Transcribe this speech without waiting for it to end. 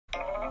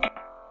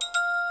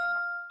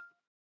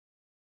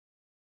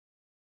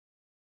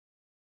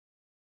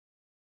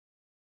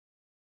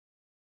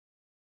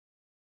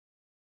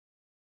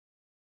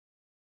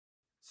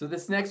So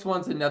this next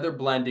one's another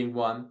blending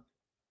one.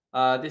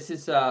 This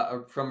is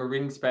from a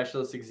reading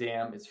specialist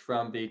exam. It's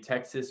from the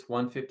Texas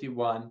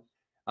 151.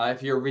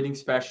 If you're a reading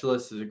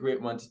specialist, it's a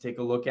great one to take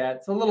a look at.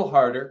 It's a little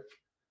harder.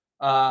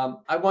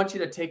 I want you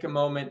to take a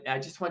moment. I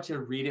just want you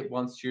to read it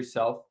once to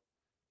yourself.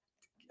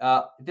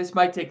 This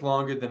might take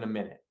longer than a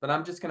minute, but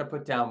I'm just going to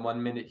put down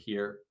 1 minute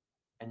here,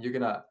 and you're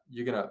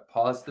gonna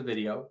pause the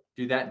video.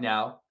 Do that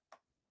now,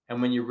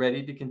 and when you're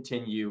ready to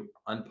continue,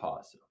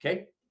 unpause.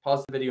 Okay?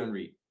 Pause the video and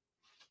read.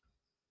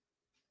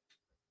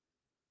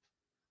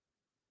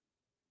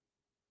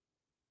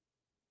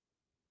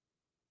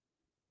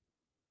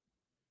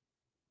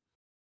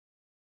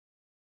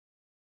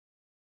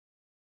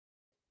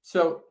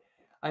 So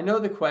I know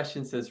the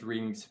question says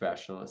reading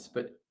specialist,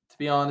 but to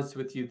be honest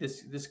with you,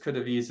 this could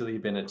have easily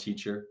been a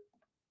teacher,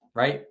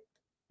 right?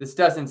 This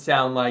doesn't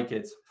sound like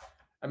it's.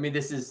 I mean,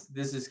 this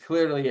is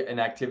clearly an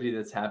activity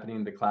that's happening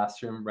in the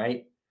classroom,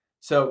 right?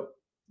 So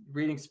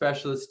reading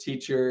specialist,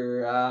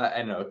 teacher, I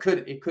don't know.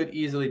 It could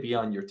easily be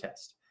on your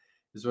test.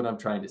 Is what I'm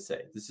trying to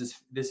say. This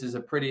is a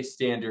pretty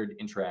standard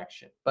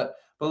interaction, but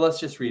let's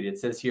just read it. It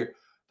says here,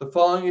 the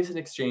following is an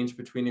exchange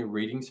between a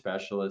reading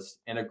specialist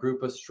and a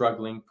group of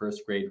struggling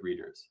first grade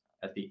readers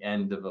at the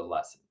end of a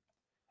lesson.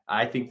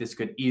 I think this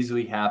could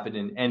easily happen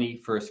in any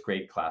first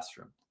grade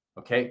classroom.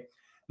 Okay.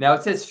 Now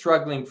it says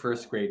struggling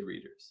first grade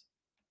readers.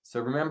 So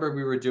remember,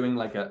 we were doing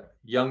like a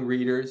young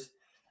readers.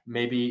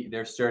 Maybe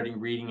they're starting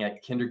reading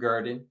at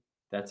kindergarten.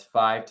 That's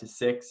 5 to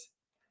 6.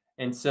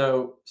 And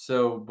so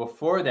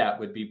before that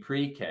would be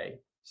pre-K.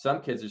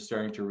 Some kids are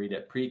starting to read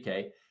at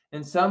pre-K,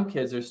 and some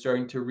kids are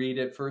starting to read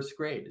at first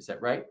grade. Is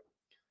that right?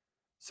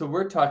 So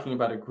we're talking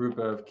about a group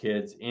of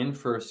kids in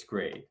first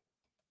grade,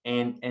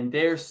 and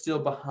they're still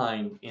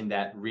behind in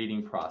that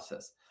reading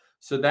process.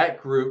 So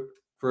that group,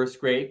 first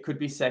grade, could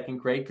be second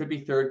grade, could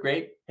be third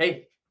grade.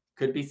 Hey,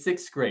 could be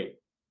sixth grade.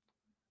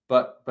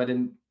 But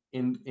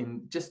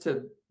in just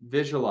to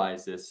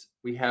visualize this,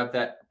 we have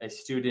that a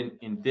student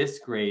in this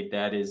grade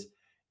that is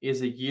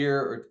a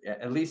year or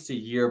at least a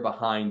year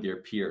behind their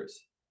peers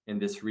in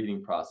this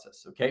reading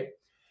process. Okay.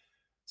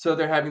 So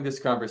they're having this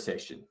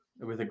conversation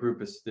with a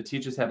group of the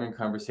teachers having a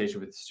conversation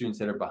with the students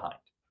that are behind.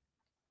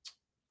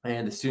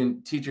 And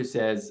the teacher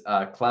says,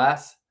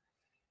 class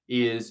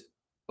is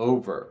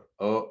over.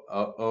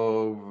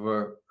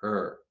 Over.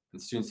 And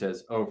the student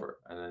says over.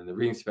 And then the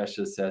reading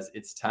specialist says,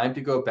 it's time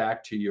to go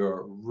back to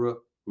your room.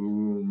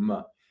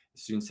 The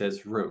student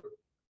says room.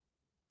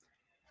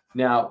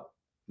 Now,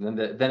 then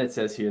it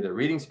says here, the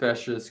reading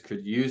specialist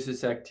could use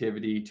this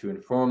activity to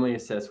informally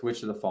assess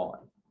which of the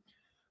following.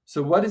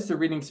 So what is the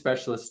reading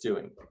specialist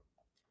doing?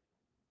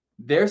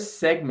 They're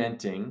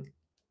segmenting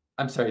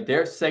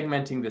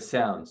the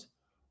sounds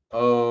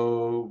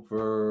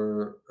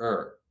over.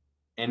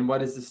 And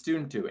what is the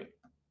student doing?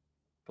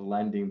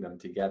 Blending them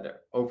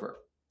together, over.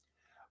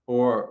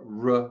 Or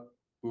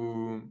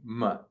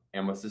room.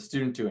 And what's the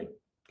student doing?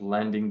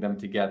 Blending them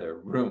together,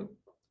 room.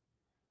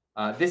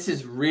 This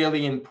is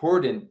really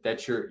important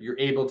that you're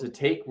able to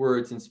take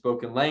words in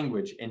spoken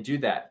language and do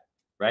that,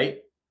 right?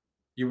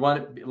 You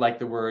want it like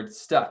the word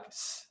stuck.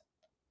 S,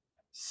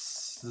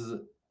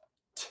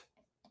 t,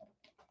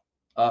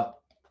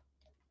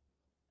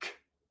 k.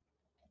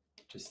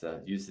 Just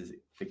uses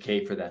the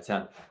K for that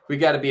sound. We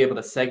got to be able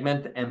to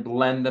segment and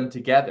blend them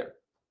together,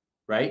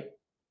 right?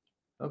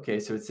 Okay,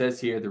 so it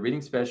says here, the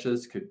reading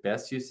specialist could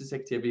best use this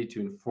activity to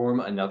inform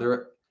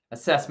another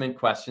assessment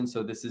question.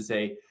 So this is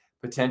a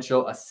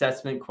potential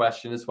assessment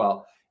question as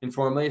well.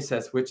 Informally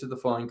assess which of the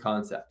following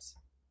concepts.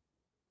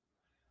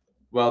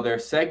 Well, they're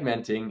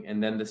segmenting,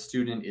 and then the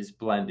student is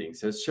blending.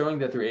 So it's showing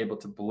that they're able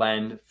to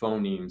blend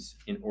phonemes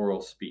in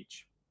oral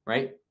speech,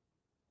 right?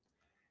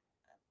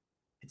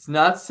 It's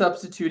not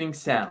substituting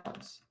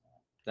sounds.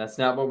 That's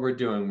not what we're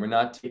doing. We're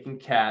not taking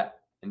cat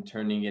and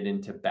turning it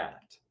into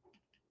bat.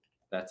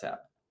 That's out.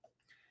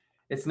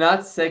 It's not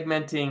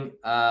segmenting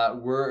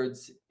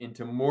words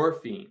into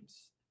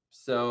morphemes.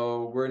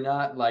 So we're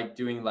not like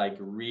doing like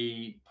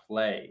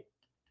replay.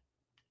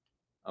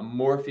 A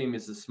morpheme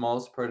is the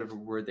smallest part of a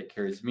word that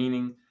carries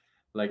meaning,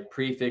 like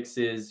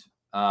prefixes,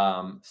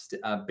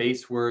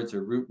 base words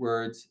or root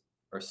words,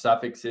 or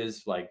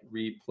suffixes like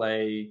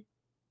replay,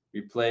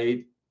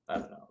 replayed. I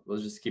don't know.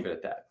 We'll just keep it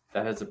at that.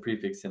 That has a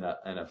prefix and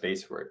a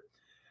base word.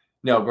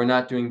 No, we're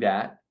not doing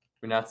that.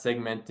 We're not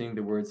segmenting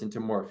the words into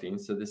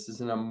morphemes. So this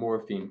isn't a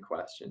morpheme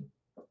question.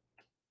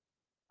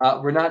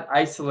 We're not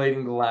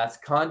isolating the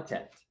last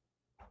content,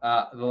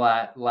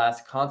 the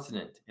last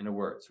consonant in a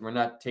word. So we're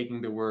not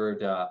taking the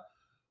word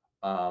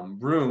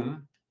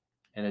room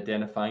and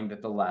identifying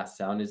that the last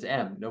sound is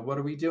M. No, what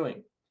are we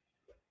doing?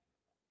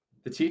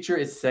 The teacher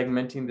is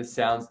segmenting the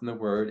sounds in the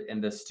word,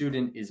 and the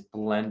student is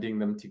blending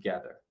them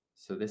together.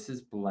 So this is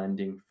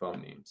blending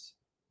phonemes.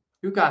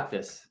 Who got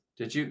this?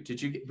 Did you?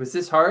 Was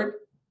this hard?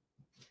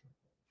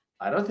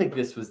 I don't think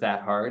this was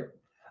that hard.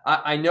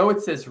 I know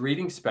it says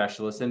reading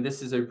specialist, and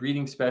this is a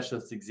reading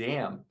specialist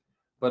exam,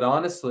 but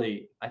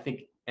honestly, I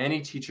think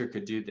any teacher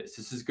could do this.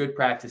 This is good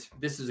practice.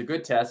 This is a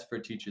good test for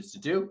teachers to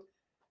do.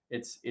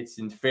 It's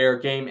in fair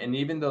game. And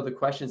even though the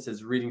question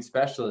says reading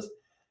specialist,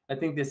 I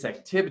think this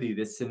activity,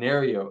 this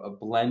scenario of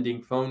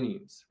blending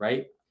phonemes,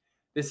 right?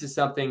 This is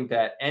something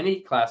that any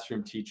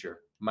classroom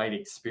teacher might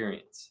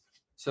experience.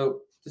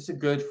 So this is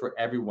good for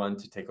everyone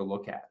to take a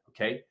look at,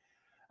 okay?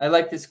 I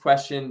like this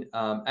question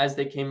as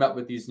they came up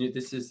with these new,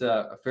 this is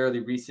a fairly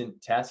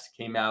recent test,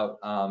 came out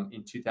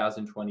in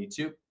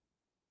 2022.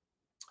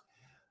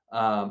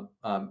 I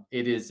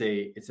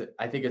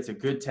think it's a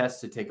good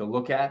test to take a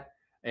look at.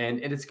 And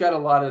it's got a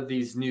lot of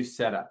these new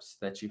setups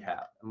that you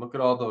have. And look at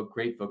all the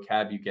great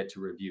vocab you get to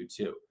review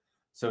too.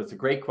 So it's a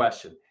great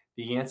question.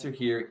 The answer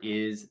here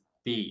is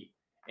B.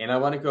 And I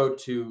want to go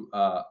to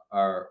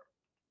our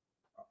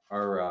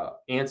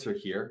answer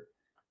here.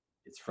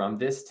 It's from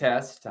this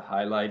test to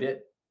highlight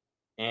it.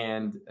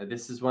 And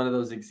this is one of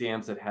those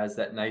exams that has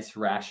that nice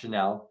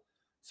rationale.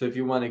 So if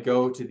you want to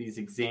go to these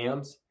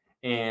exams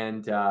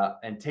and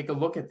take a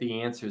look at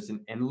the answers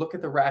and look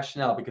at the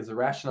rationale, because the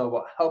rationale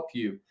will help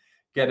you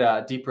get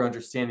a deeper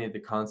understanding of the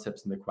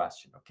concepts in the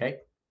question, okay?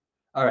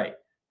 All right,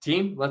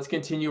 team, let's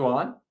continue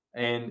on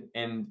and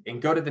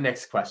go to the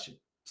next question.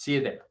 See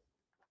you there.